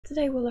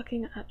Today we're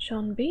looking at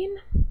Sean Bean,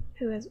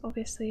 who is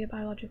obviously a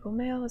biological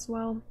male as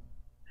well,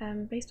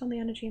 based on the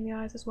energy in the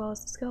eyes as well as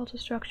the skeletal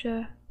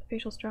structure, the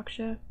facial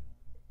structure.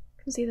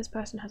 You can see this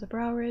person has a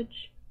brow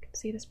ridge, you can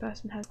see this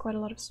person has quite a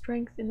lot of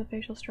strength in the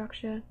facial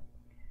structure.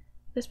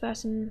 This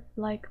person,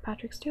 like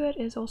Patrick Stewart,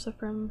 is also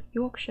from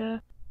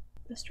Yorkshire.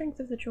 The strength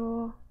of the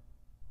jaw,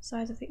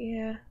 size of the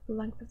ear, the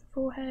length of the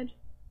forehead,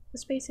 the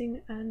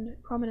spacing and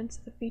prominence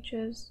of the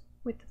features,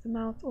 width of the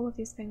mouth, all of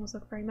these things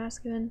look very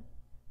masculine,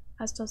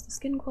 as does the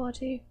skin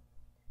quality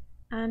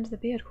and the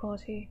beard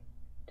quality.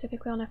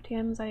 Typically on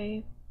FTMs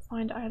I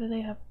find either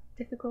they have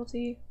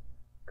difficulty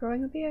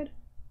growing a beard,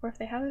 or if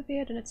they have a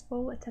beard and it's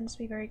full, it tends to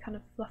be very kind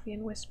of fluffy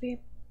and wispy.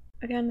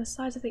 Again, the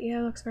size of the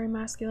ear looks very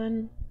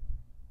masculine.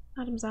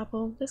 Adam's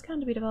apple. This can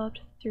be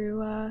developed through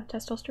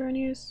testosterone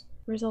use.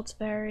 Results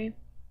vary.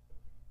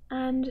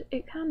 And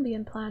it can be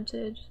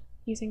implanted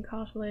using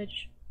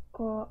cartilage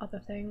or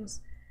other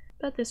things,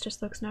 but this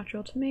just looks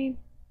natural to me.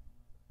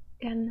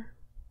 Again,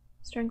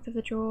 strength of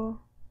the jaw,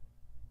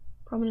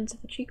 prominence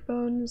of the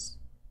cheekbones,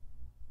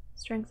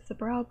 strength of the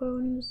brow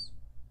bones,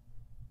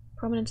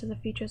 prominence of the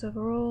features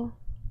overall.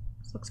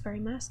 This looks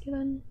very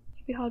masculine.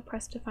 You'd be hard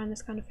pressed to find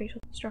this kind of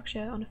facial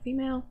structure on a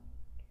female.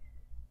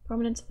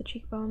 Prominence of the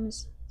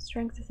cheekbones,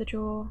 strength of the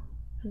jaw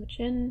and the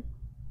chin,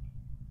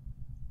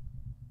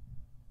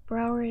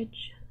 brow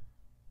ridge,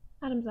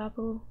 Adam's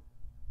apple,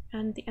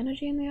 and the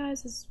energy in the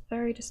eyes is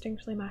very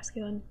distinctly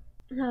masculine.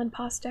 Now, in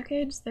past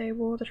decades they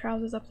wore the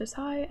trousers up this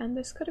high, and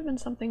this could have been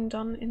something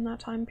done in that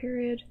time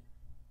period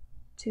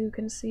to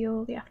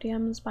conceal the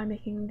FTMs by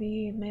making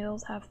the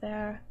males have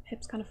their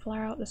hips kind of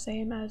flare out the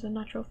same as a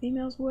natural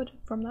females would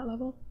from that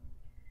level.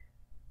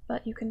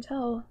 But you can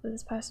tell that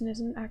this person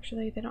isn't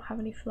actually, they don't have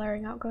any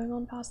flaring out going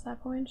on past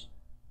that point.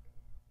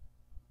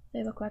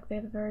 They look like they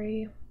have a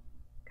very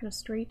kind of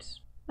straight,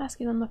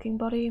 masculine looking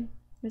body.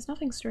 There's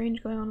nothing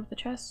strange going on with the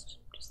chest,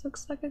 just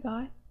looks like a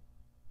guy.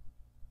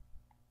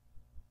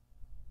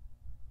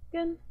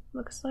 Again,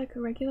 looks like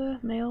a regular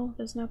male,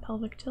 there's no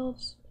pelvic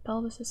tilt, the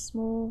pelvis is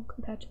small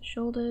compared to the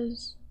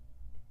shoulders.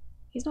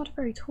 He's not a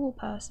very tall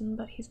person,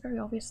 but he's very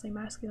obviously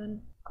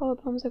masculine.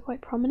 Collarbones are quite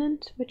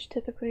prominent, which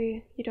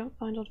typically you don't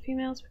find on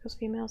females because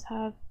females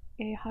have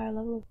a higher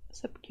level of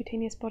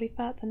subcutaneous body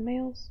fat than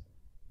males.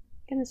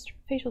 Again, this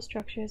facial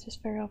structure is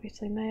just very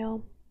obviously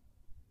male.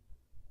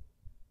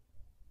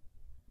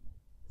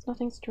 There's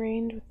nothing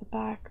strange with the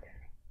back,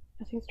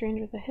 nothing strange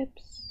with the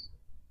hips,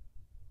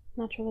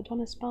 natural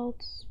Adonis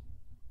belts.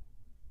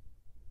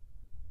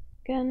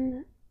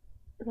 Again,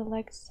 the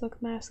legs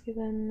look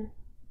masculine.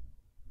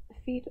 The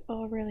feet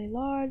are really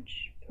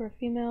large. For a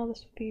female,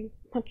 this would be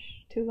much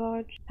too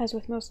large. As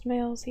with most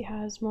males, he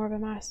has more of a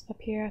mass up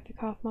here at the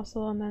calf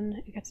muscle and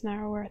then it gets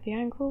narrower at the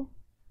ankle,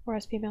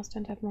 whereas females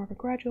tend to have more of a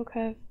gradual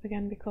curve,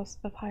 again because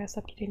of higher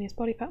subcutaneous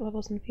body fat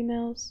levels in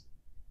females.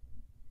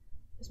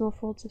 There's more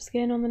folds of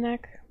skin on the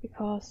neck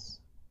because,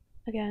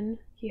 again,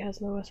 he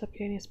has lower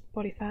subcutaneous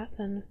body fat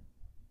than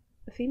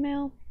the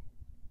female.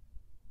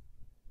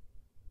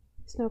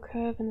 There's no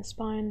curve in the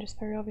spine, just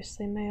very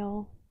obviously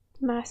male.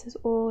 The mass is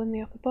all in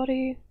the upper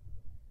body.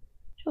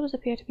 Shoulders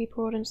appear to be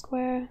broad and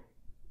square.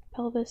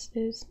 Pelvis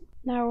is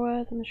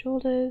narrower than the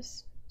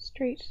shoulders.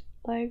 Straight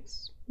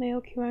legs,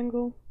 male Q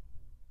angle.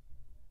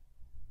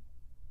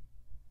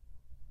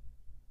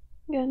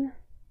 Again,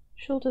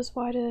 shoulders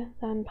wider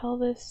than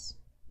pelvis.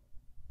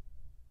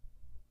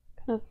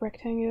 Kind of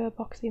rectangular,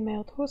 boxy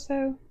male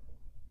torso.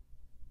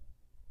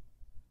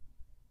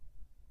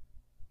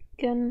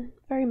 Again,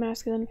 very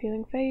masculine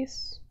feeling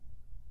face.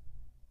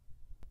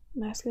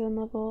 Masculine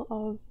level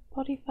of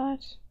body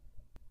fat.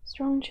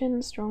 Strong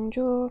chin, strong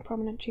jaw,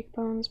 prominent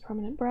cheekbones,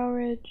 prominent brow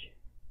ridge.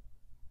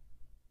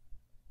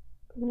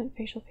 Prominent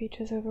facial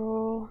features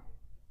overall.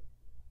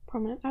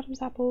 Prominent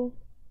Adam's apple.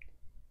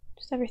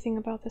 Just everything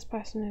about this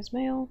person is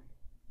male.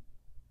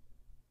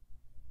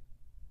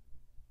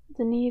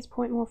 The knees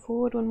point more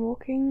forward when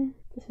walking.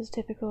 This is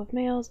typical of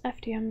males.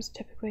 FTMs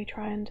typically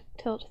try and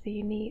tilt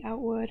the knee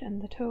outward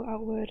and the toe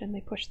outward, and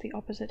they push the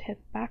opposite hip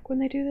back when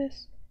they do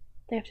this.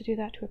 They have to do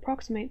that to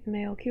approximate the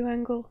male Q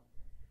angle,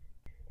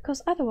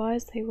 because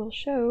otherwise they will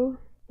show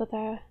that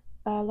their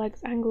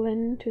legs angle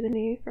in to the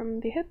knee from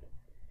the hip.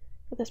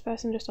 But this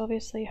person just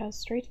obviously has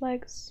straight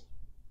legs,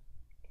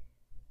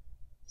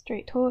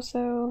 straight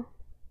torso,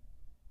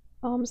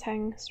 arms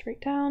hang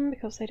straight down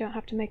because they don't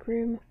have to make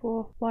room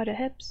for wider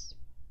hips.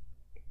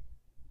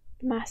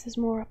 The mass is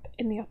more up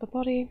in the upper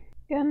body.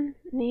 Again,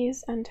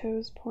 knees and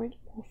toes point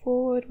more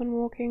forward when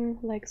walking,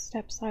 legs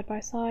step side by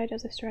side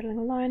as if straddling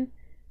a line,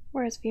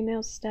 whereas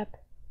females step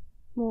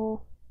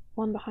more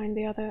one behind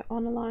the other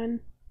on a line.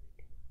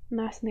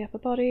 Mass in the upper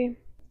body,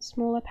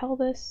 smaller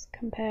pelvis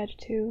compared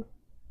to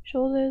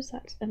shoulders,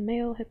 that's a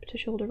male hip to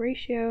shoulder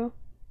ratio.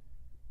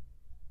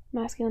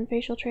 Masculine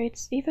facial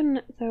traits,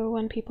 even though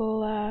when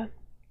people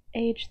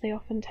age they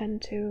often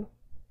tend to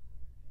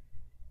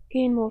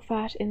gain more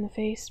fat in the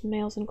face,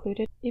 males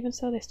included. Even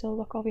so, they still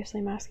look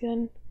obviously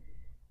masculine.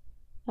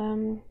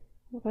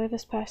 Although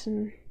this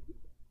person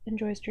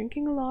enjoys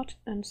drinking a lot,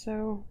 and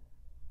so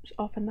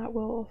often that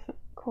will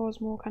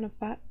cause more kind of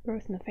fat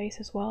growth in the face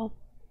as well.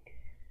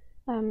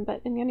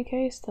 But in any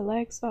case, the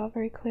legs are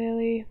very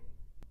clearly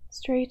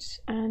straight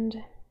and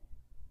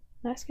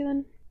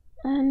masculine,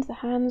 and the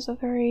hands are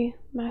very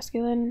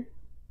masculine,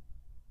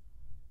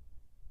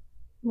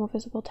 more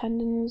visible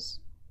tendons,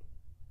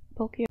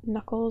 bulkier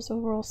knuckles,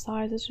 overall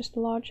size is just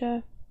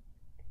larger,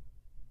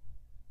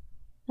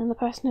 and the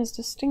person is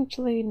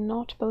distinctly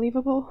not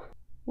believable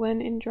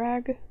when in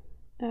drag.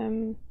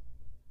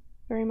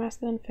 Very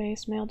masculine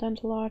face, male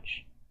dental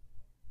arch,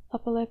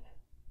 upper lip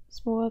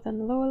smaller than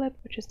the lower lip,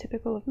 which is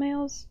typical of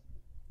males.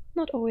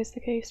 Not always the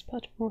case,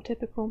 but more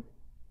typical.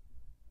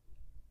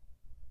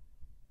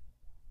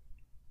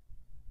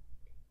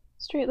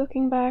 Straight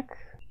looking back,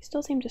 you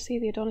still seem to see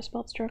the Adonis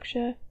belt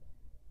structure,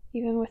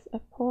 even with a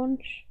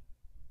paunch.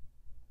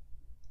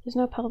 There's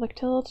no pelvic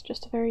tilt,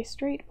 just a very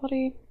straight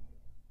body.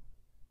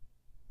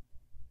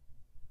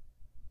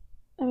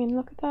 I mean,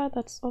 look at that,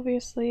 that's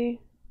obviously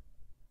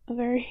a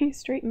very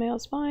straight male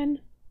spine.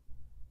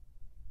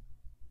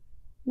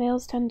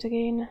 Males tend to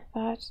gain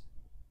fat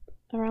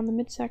around the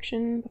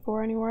midsection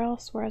before anywhere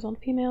else, whereas on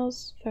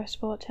females, first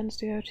of all, it tends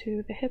to go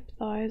to the hip,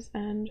 thighs,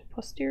 and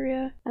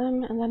posterior,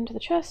 and then to the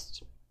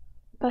chest.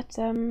 But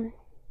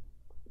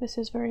this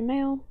is very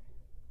male.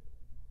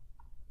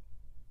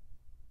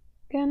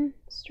 Again,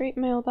 straight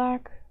male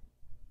back,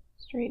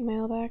 straight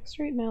male back,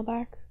 straight male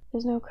back.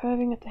 There's no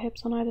curving at the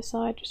hips on either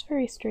side, just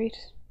very straight.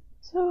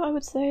 So I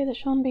would say that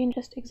Sean Bean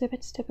just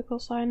exhibits typical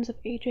signs of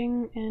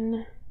aging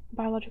in a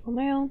biological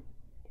male.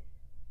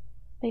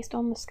 Based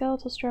on the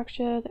skeletal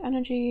structure, the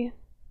energy,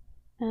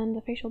 and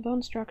the facial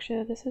bone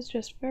structure, this is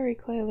just very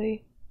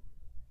clearly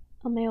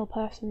a male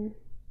person.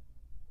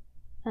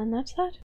 And that's that.